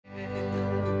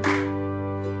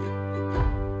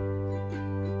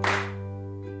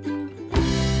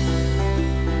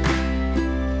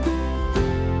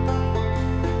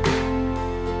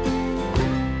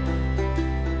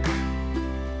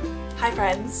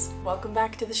friends, welcome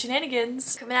back to the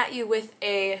Shenanigans. Coming at you with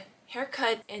a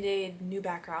haircut and a new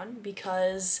background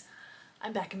because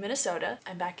I'm back in Minnesota.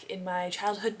 I'm back in my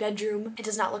childhood bedroom. It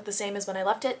does not look the same as when I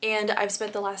left it, and I've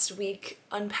spent the last week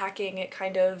unpacking,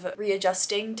 kind of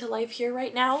readjusting to life here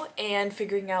right now and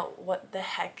figuring out what the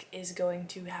heck is going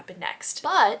to happen next.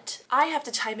 But I have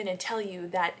to chime in and tell you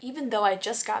that even though I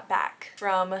just got back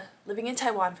from living in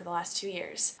Taiwan for the last 2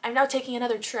 years, I'm now taking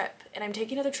another trip, and I'm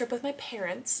taking another trip with my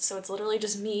parents, so it's literally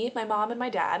just me, my mom, and my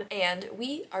dad, and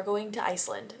we are going to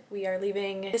Iceland. We are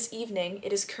leaving this evening.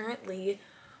 It is currently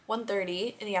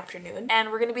 1:30 in the afternoon,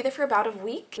 and we're going to be there for about a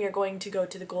week. We are going to go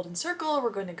to the Golden Circle, we're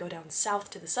going to go down south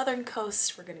to the southern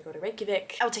coast, we're going to go to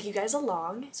Reykjavík. I'll take you guys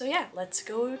along. So yeah, let's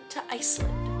go to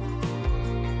Iceland.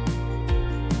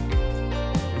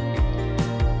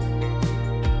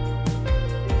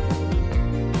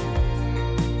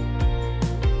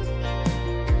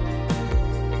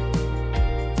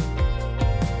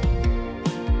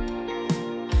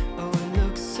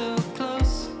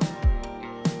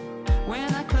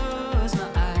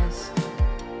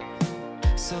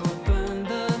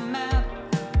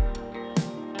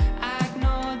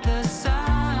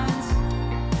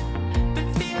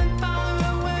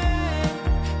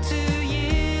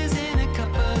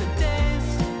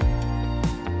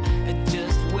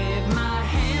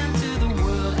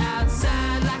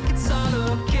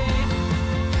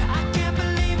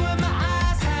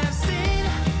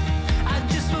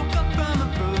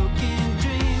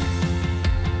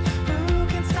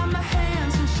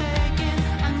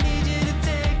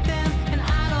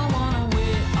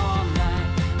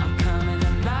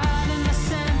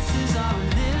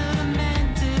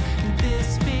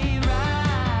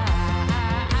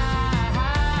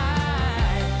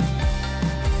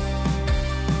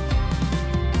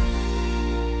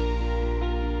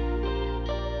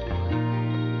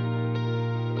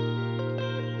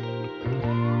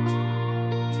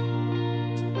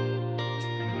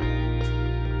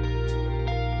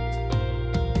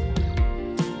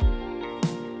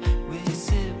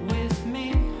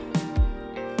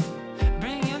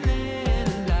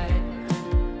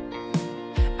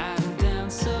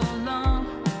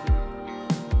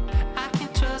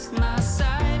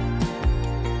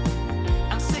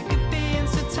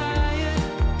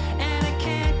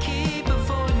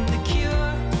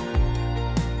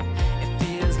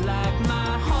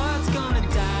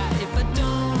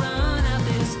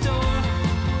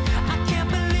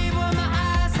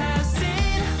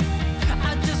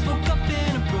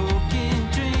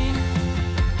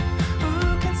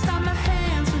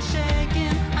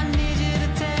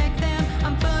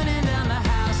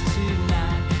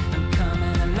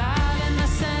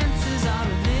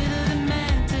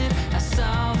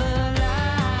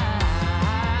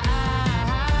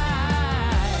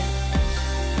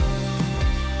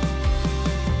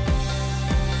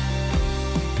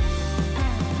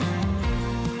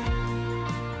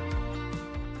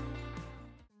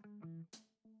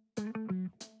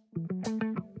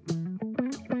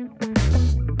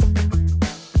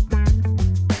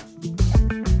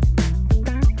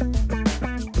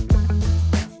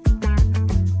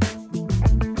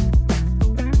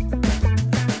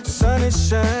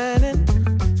 Shining,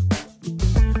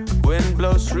 wind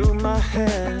blows through my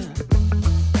hair,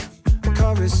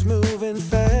 car is moving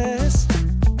fast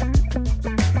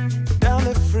down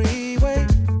the freeway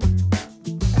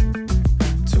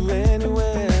to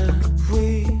anywhere.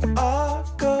 We are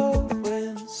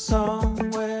going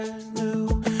somewhere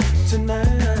new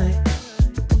tonight.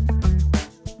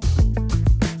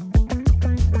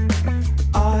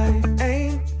 I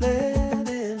ain't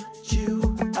letting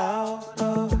you out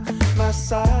of my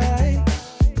sight.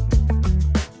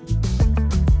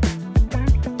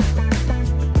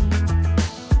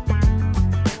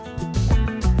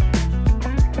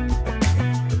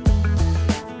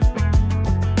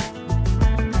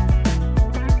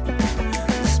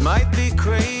 This might be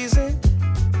crazy,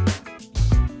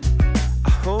 I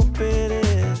hope it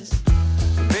is.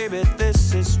 Baby,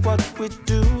 this is what we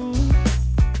do.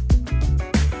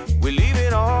 We leave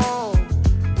it all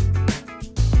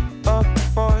up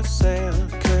for sale,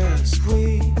 'cause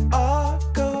we are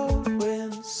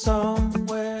going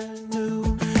somewhere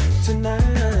new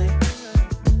tonight.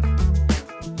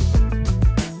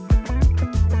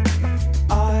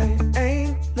 I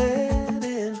ain't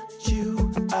letting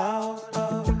you out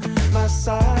of my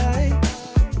sight.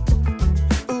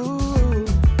 Ooh,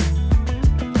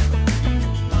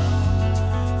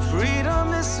 freedom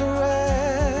is a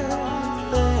rare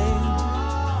thing,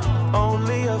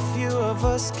 only a few of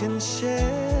us can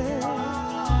share.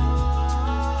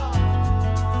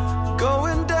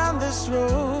 Going down this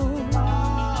road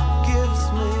gives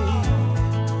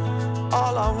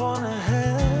all I wanna have.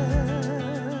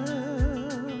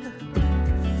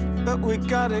 But we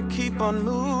gotta keep on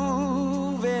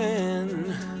moving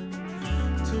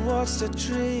towards the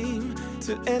dream,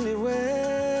 to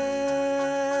anywhere.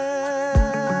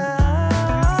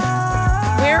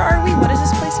 Where are we? What is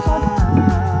this place called?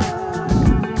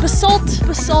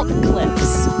 Basalt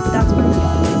Cliffs. That's where we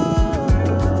are.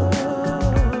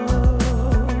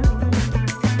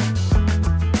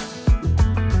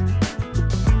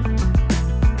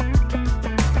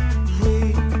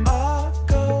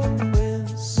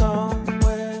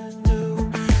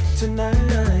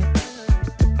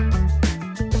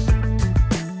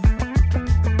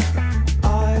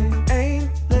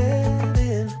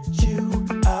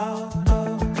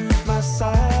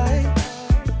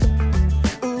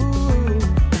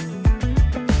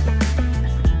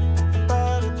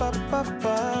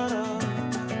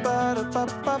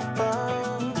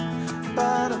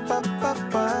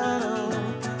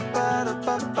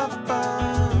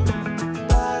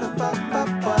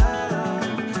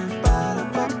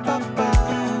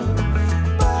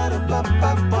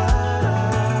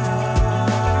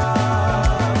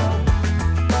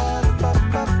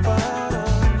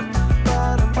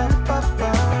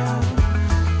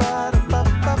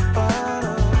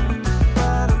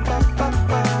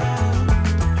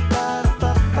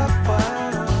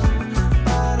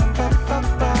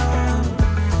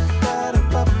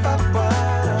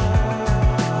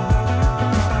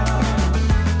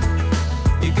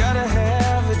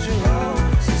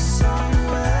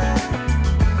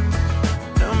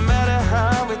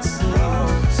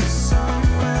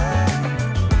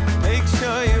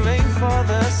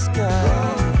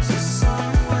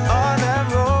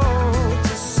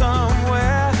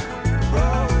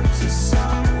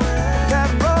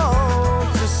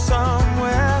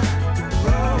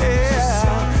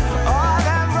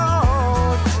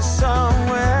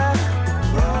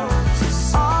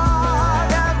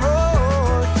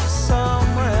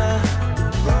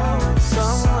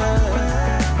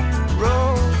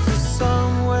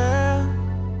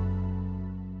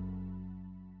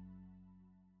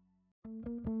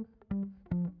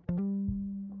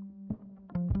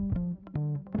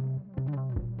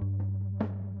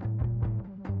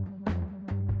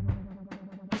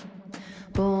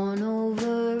 Born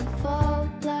over a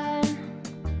fault line,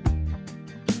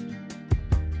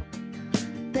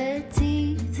 bad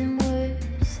teeth and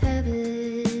worse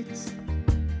habits,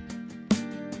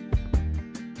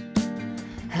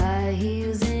 high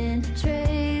heels in a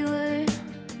trailer.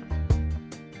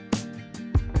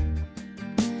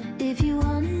 If you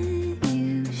want it,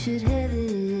 you should have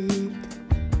it.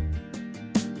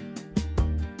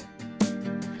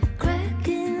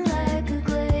 Cracking like a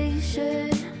glacier.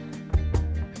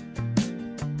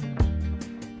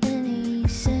 Any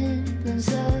semblance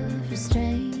of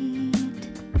restraint.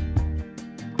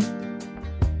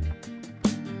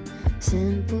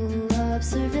 Simple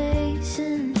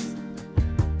observations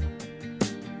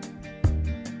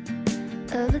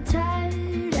of a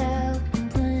tired out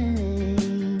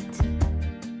complaint.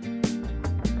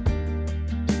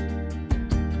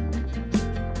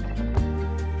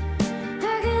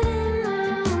 I get in my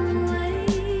own way.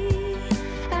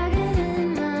 I get in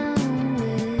my own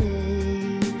way.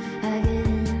 I get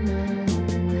in my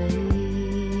own way.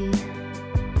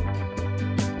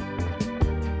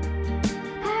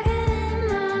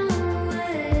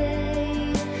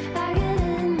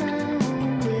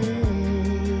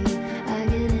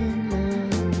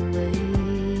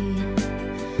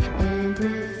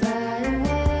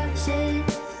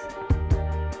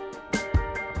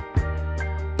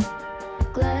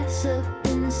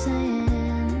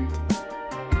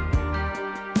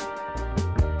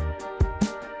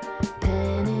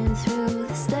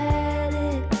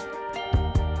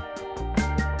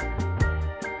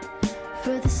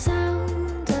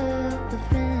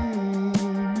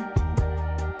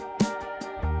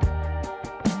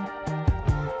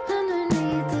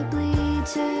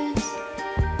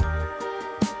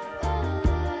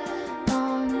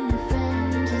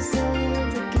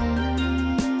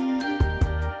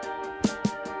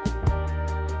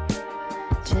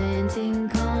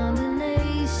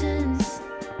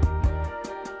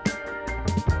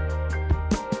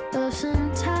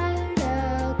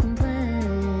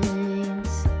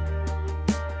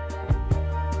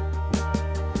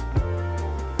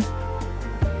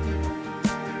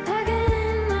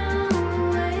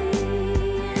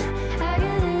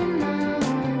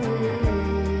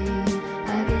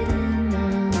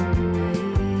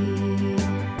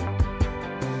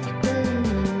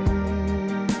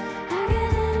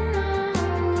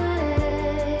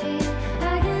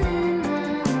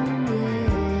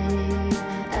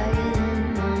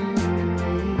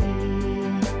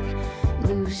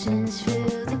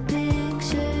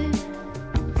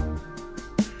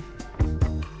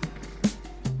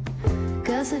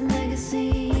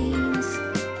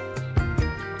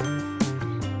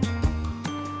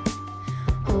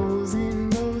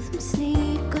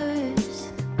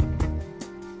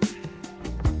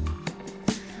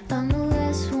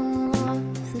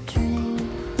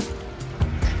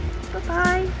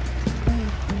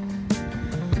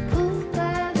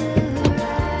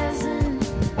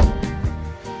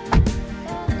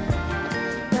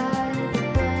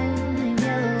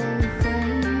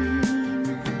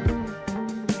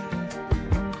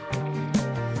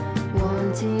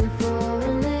 hunting for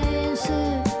an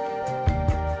answer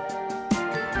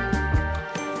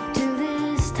to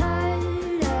this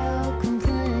tired out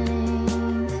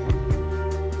complaint.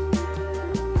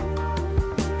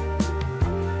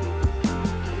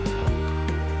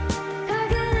 I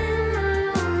get in my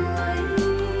own way.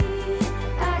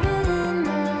 I get in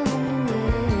my own way.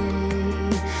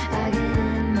 I get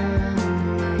in my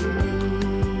own way.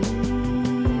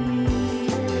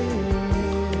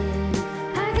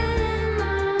 I get in my own way. I get in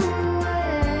my own way.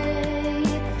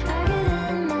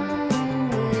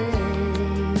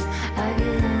 I get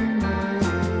in my own way. I get in my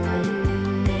own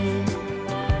way.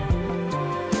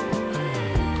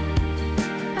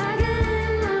 I get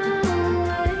in my own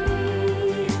way.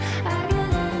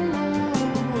 I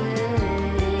get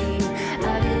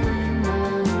in my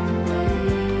own way.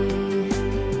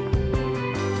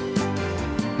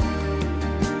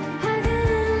 I get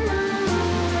in my own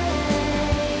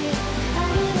way. I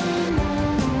get in my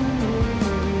own way.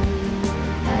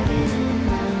 I get in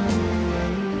my own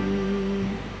way.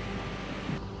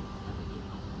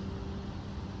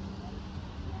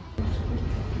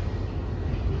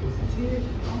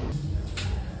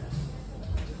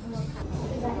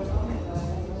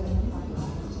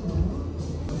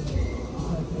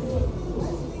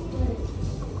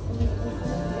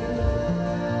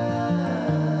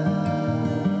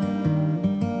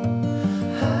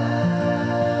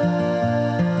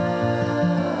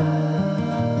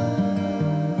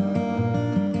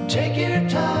 Take your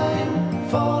time,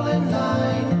 fall in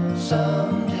line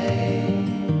someday.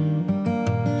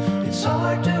 It's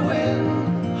hard to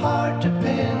win, hard to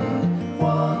pin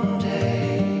one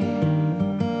day.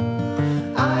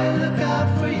 I look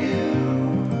out for you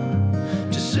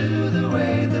to soothe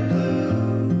away the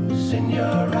blues in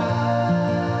your eyes.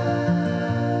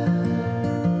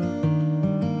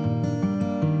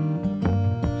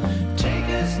 Take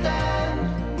a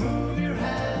stand, move your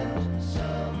hand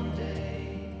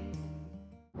someday.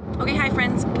 Okay, hi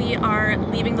friends. We are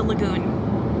leaving the lagoon.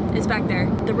 It's back there.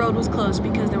 The road was closed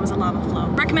because there was a lava flow.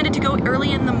 Recommended to go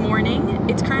early in the morning.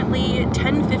 It's currently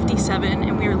 10:57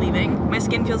 and we are leaving. My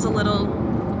skin feels a little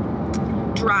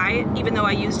dry even though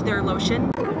I used their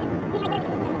lotion.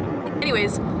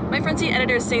 Anyways, my friends the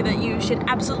editors say that you should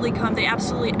absolutely come. They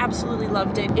absolutely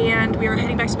loved it. And we are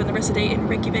heading back to spend the rest of the day in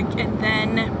Reykjavík and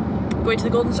then going to the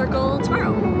Golden Circle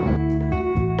tomorrow.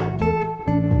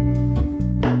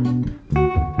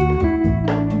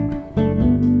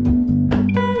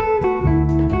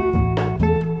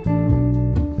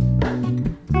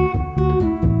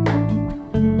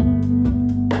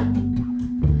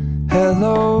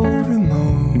 Hello,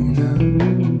 Ramona.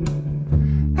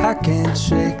 I can't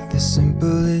shake the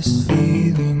simplest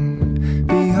feeling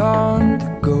beyond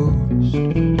the ghost.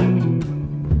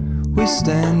 We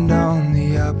stand on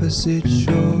the opposite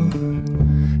shore.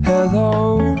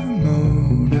 Hello,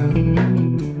 Ramona.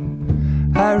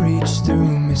 I reach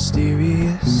through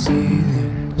mysterious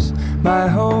ceilings, my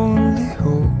only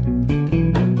hope.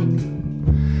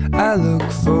 I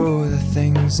look for the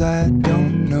things I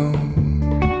don't know.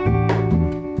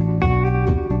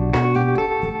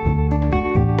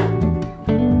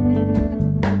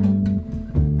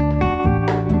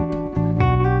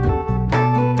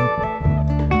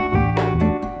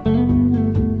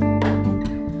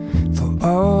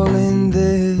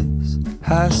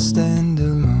 I stand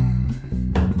alone.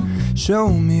 Show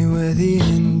me where the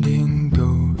ending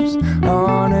goes.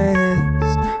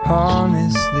 Honest,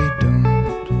 honestly don't.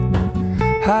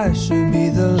 I should be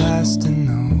the last to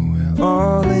know. We're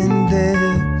all in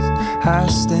this. I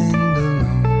stand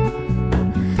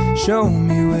alone. Show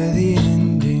me where the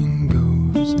ending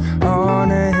goes.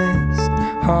 Honest,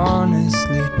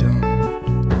 honestly don't.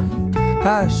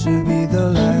 I should be the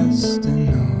last to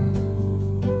know.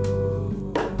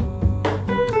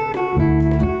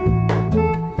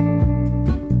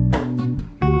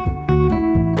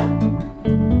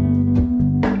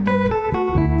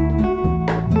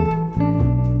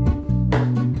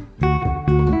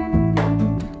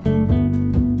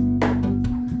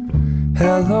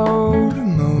 Hello,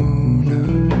 Ramona.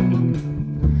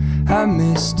 I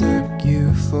mistook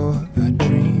you for a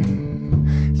dream.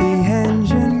 The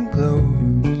engine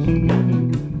glows,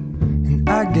 and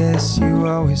I guess you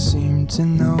always seem to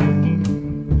know.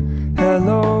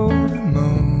 Hello,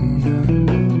 Ramona.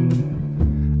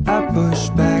 I push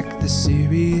back the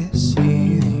serious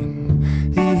feeling.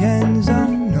 The end's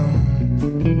unknown.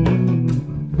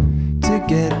 To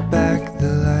get back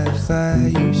the life I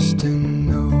used to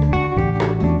know.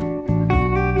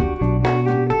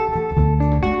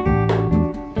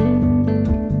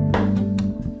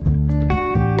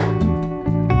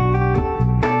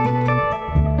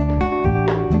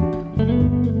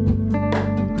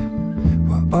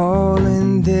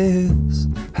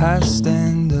 I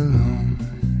stand alone.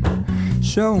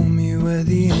 Show me where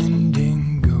the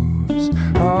ending goes.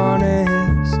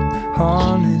 Honest,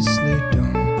 honestly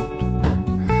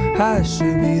don't. I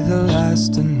should be the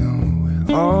last to know.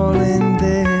 We're all in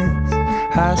this.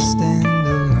 I stand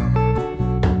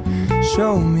alone.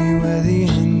 Show me where the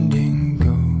ending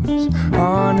goes.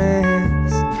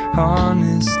 Honest,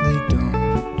 honestly don't.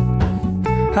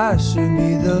 I should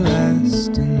be the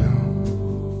last to know.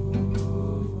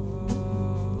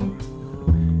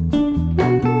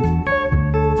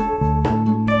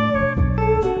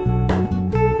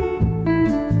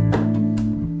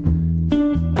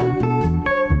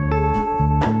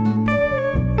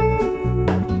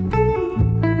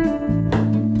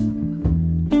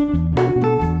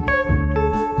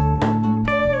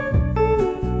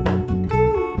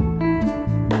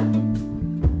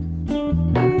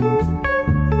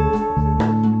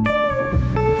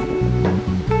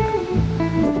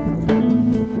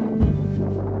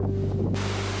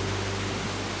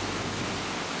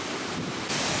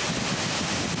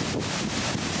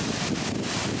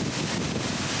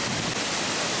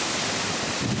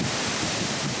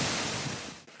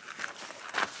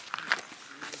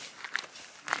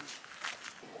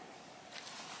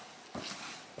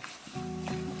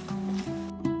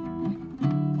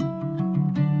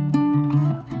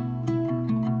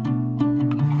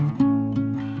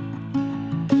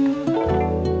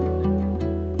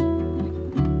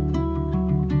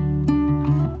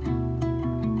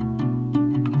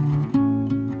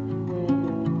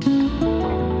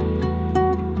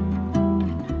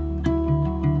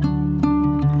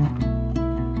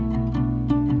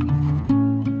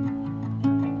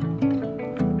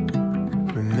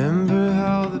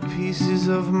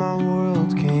 Of my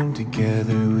world came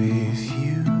together with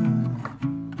you.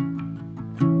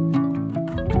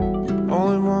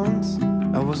 All at once,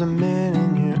 I was a man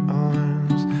in your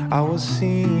arms. I was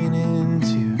seen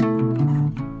into.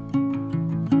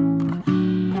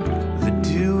 The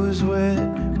dew was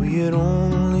wet, we had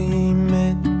only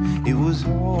met. It was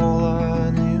all I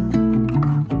knew.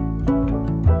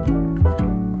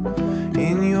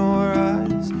 In your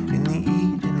eyes, in the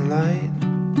evening light,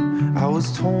 I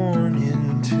was torn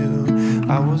in two,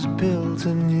 I was built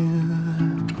anew.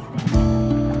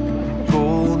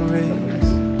 Gold rays,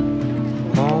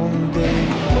 long days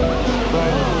by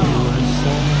your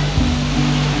side.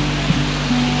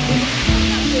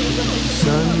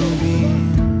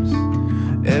 Sunbeams,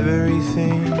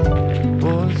 everything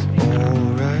was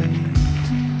alright.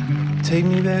 Take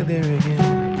me back there again.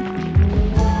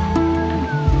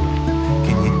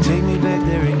 Can you take me back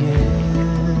there again?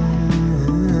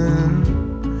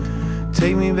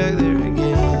 Take me back there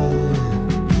again.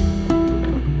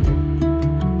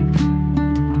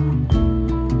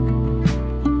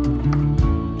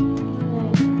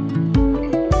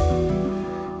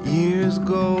 Years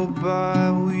go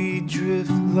by, we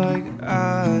drift like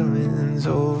islands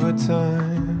over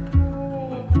time.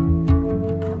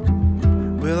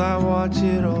 Will I watch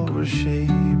it all reshape?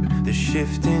 The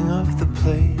shifting of the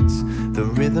plates, the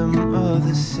rhythm of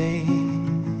the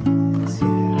saints, yeah.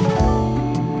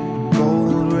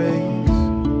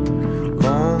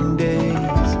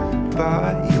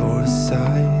 By your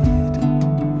side,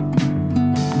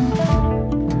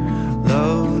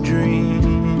 love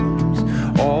dreams,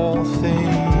 all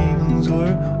things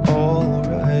were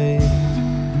alright.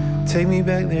 Take me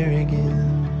back there again.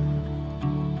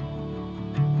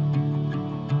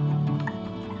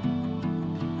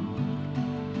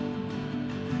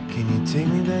 Can you take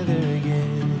me back there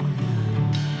again?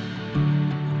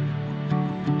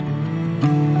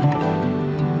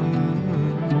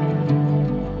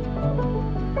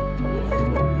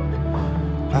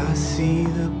 I see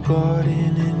the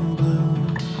garden in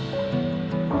bloom,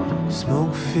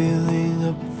 smoke filling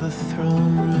up the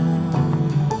throne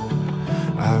room.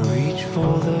 I reach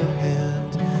for the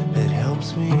hand that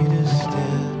helps me to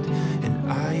stand,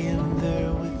 and I am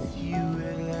there with you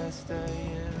at last. I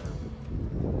am.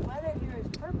 The weather here is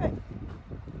perfect.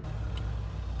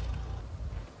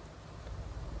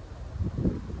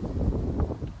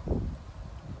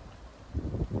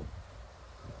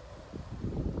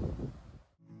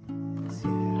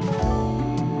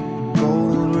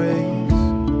 Gold rays,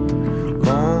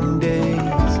 long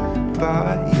days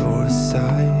by your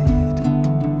side.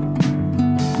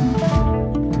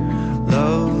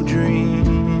 Love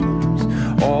dreams,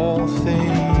 all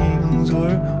things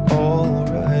were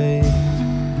alright.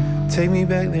 Take me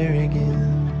back there again.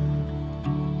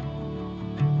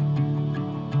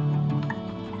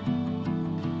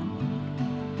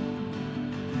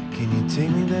 Can you take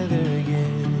me back there again?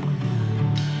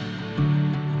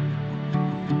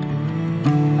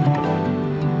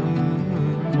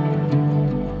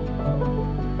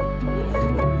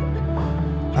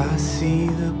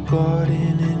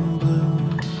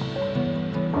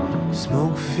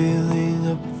 Smoke filling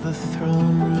up the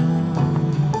throne room.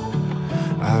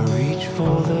 I reach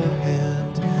for the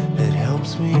hand that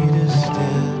helps me to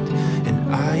stand,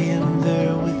 and I am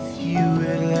there with you,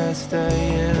 at last I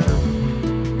am.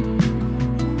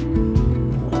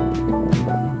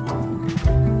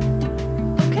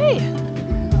 Okay.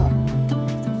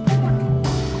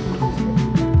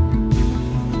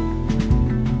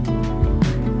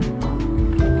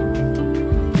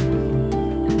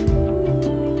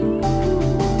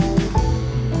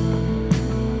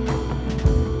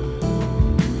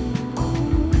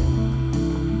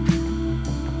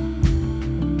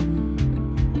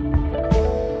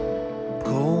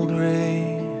 Cold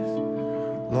rays,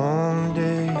 long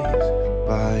days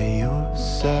by your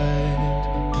side.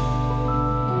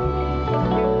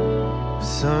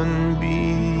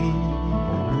 Sunbeams,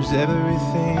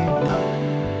 everything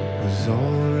was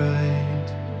alright.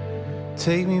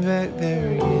 Take me back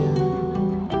there again.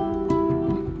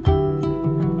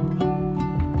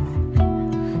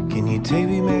 Can you take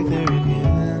me back there again?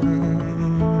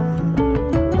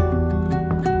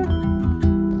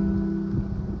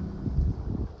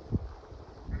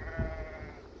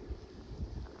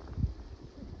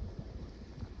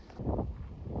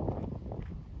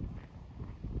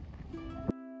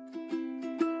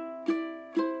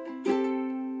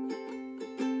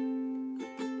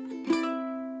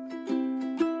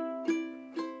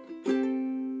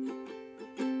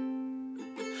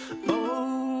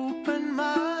 Open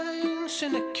minds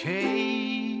in a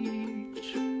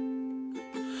cage,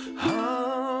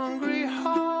 hungry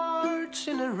hearts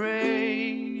in a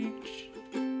rage,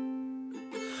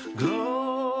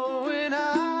 glowing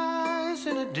eyes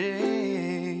in a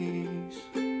daze,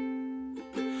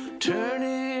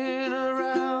 turning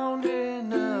around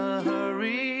in a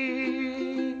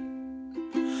hurry,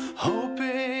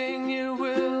 hoping you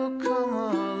will come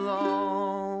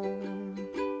along.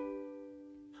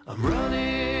 I'm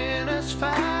running as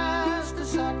fast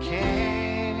as I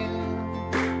can,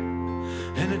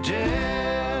 in a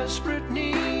desperate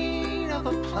need of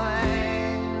a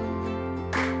plan.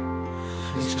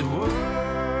 It's the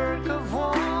work of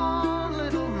one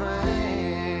little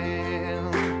man.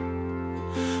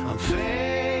 I'm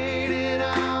fading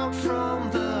out from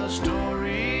the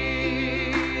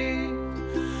story.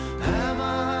 Am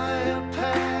I a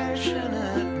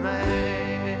passionate man?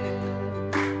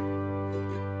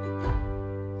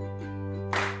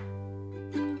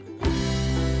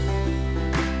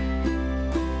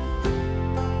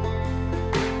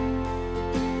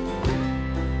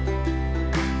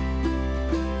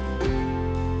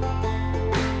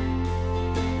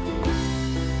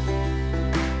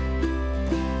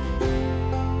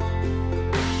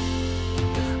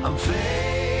 I'm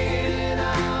fading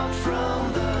out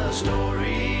from the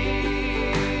story.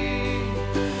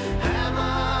 Am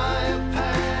I a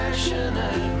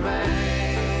passionate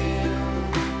man?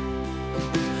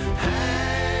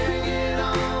 Hanging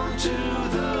on to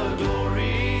the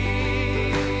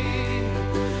glory,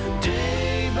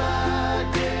 day by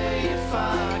day if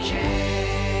I can.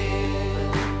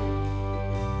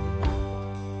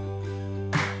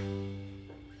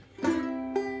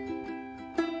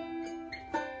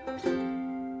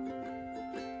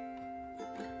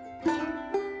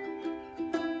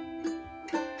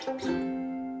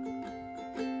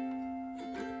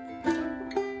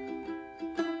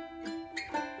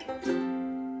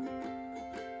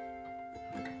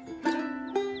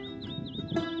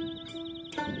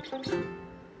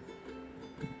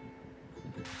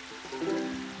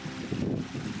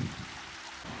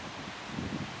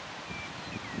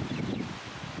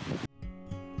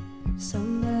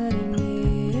 Somebody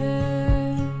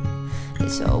near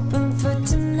is open for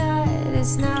tonight.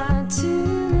 It's not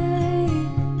too late.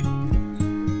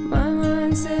 My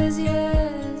mind says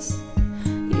yes.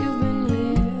 You've been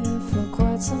here for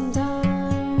quite some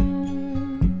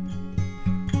time,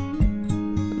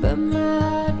 but my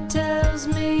heart tells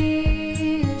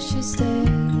me you should stay a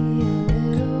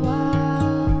little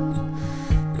while.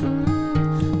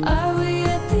 Are we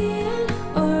at the end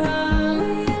or are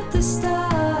we at the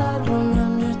start?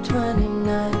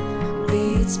 129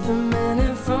 beats per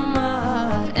minute from my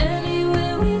heart.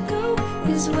 Anywhere we go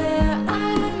is where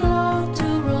I long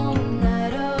to roam.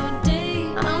 Night or day,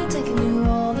 I'm taking you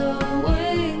all the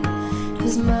way,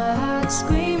 'cause my heart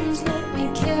screams, let me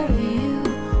carry you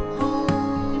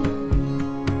home.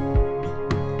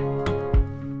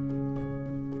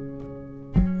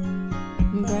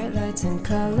 Bright lights and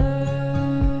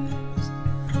colors,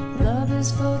 love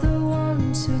is for the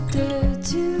ones who dare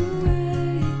to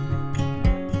wait.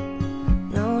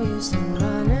 No use in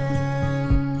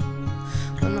running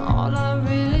when all I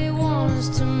really want is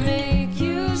to make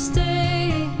you stay.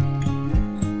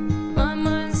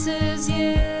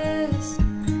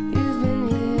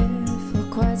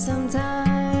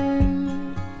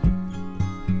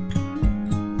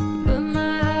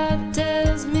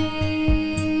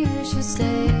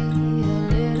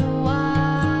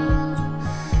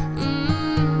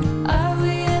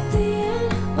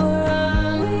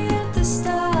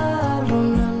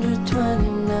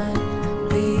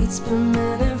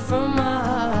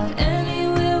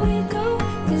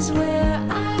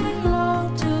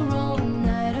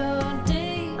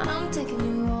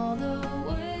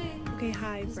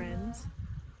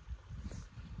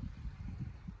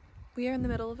 We are in the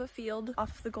middle of a field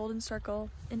off the Golden Circle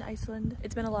in Iceland.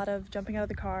 It's been a lot of jumping out of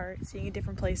the car, seeing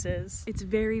different places. It's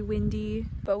very windy,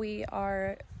 but we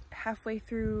are halfway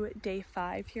through day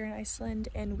 5 here in Iceland,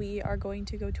 and we are going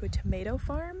to go to a tomato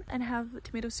farm and have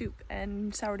tomato soup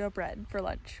and sourdough bread for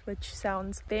lunch, which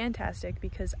sounds fantastic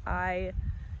because I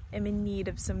am in need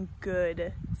of some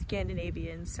good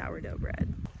Scandinavian sourdough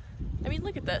bread. I mean,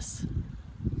 look at this.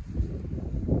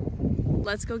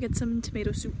 Let's go get some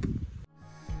tomato soup.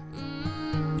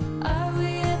 Are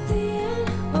we at the end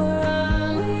or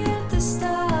are we at the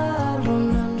start?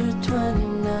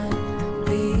 129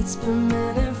 beats per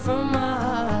minute from my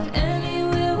heart.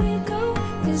 Anywhere we go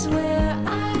is where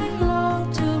I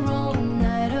long to roam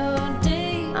night or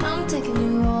day. I'm taking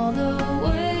you all the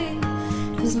way,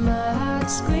 'cause my heart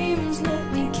screams,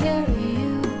 let me carry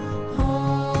you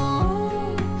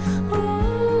home.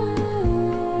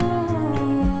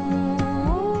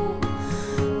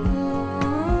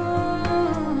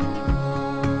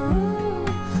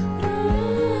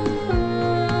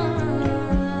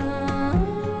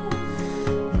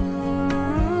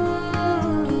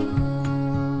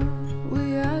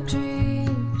 We are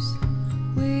dreams,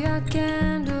 we are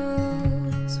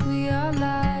candles, we are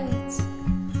lights,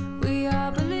 we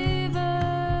are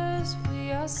believers,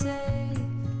 we are safe.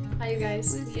 Hi you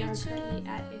guys, we are currently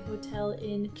at a hotel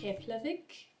in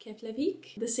Keflavik,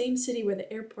 the same city where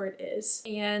the airport is,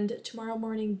 and tomorrow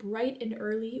morning bright and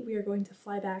early we are going to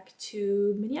fly back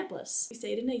to Minneapolis. We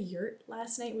stayed in a yurt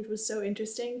last night, which was so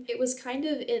interesting. It was kind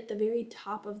of at the very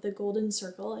top of the Golden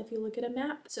Circle if you look at a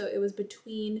map, so it was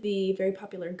between the very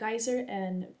popular geyser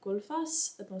and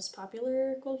Gullfoss, the most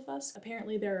popular Gullfoss.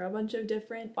 Apparently there are a bunch of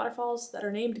different waterfalls that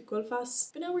are named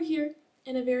Gullfoss, but now we're here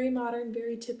in a very modern,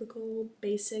 very typical,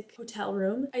 basic hotel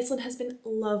room. Iceland has been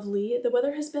lovely. The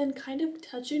weather has been kind of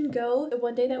touch and go. The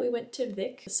one day that we went to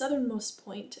Vik, the southernmost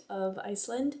point of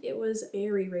Iceland, it was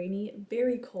very rainy,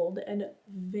 very cold, and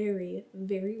very,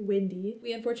 very windy.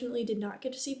 We unfortunately did not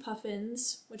get to see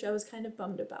puffins, which I was kind of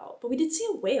bummed about. But we did see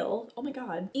a whale. Oh my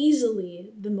god.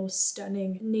 Easily the most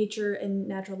stunning nature and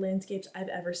natural landscapes I've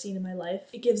ever seen in my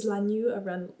life. It gives Lanyu a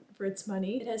run for its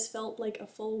money. It has felt like a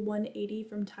full 180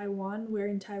 from Taiwan, where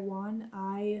in Taiwan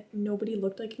nobody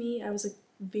looked like me. I was a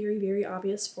very, very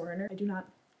obvious foreigner. I do not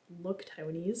look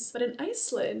Taiwanese. But in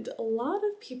Iceland, a lot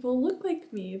of people look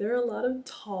like me. There are a lot of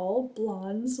tall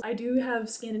blondes. I do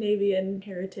have Scandinavian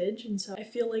heritage, and so I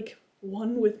feel like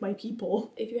one with my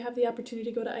people. If you have the opportunity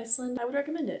to go to Iceland, I would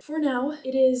recommend it. For now,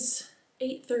 it is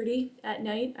 8:30 at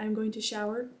night. I'm going to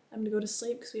shower. I'm gonna go to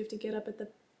sleep because we have to get up at the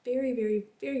very, very,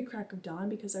 very crack of dawn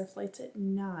because our flight's at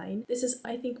 9. This is,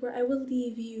 I think, where I will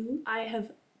leave you. I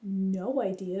have no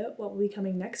idea what will be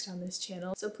coming next on this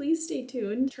channel, so please stay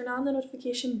tuned. Turn on the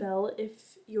notification bell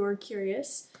if you're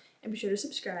curious, and be sure to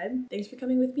subscribe. Thanks for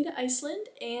coming with me to Iceland,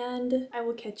 and I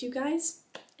will catch you guys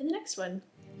in the next one.